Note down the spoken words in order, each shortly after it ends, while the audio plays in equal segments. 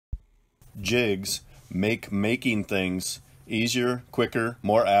Jigs make making things easier, quicker,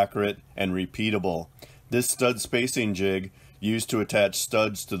 more accurate, and repeatable. This stud spacing jig, used to attach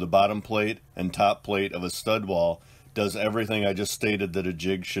studs to the bottom plate and top plate of a stud wall, does everything I just stated that a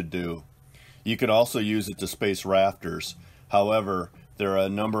jig should do. You can also use it to space rafters. However, there are a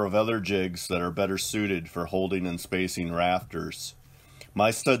number of other jigs that are better suited for holding and spacing rafters.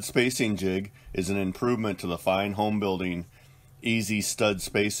 My stud spacing jig is an improvement to the fine home building easy stud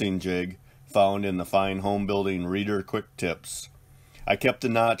spacing jig found in the fine home building reader quick tips. I kept a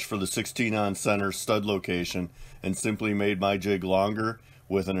notch for the 16 on center stud location and simply made my jig longer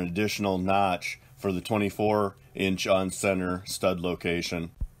with an additional notch for the 24-inch on center stud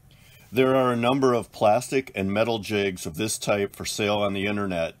location. There are a number of plastic and metal jigs of this type for sale on the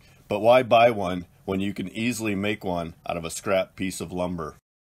internet, but why buy one when you can easily make one out of a scrap piece of lumber?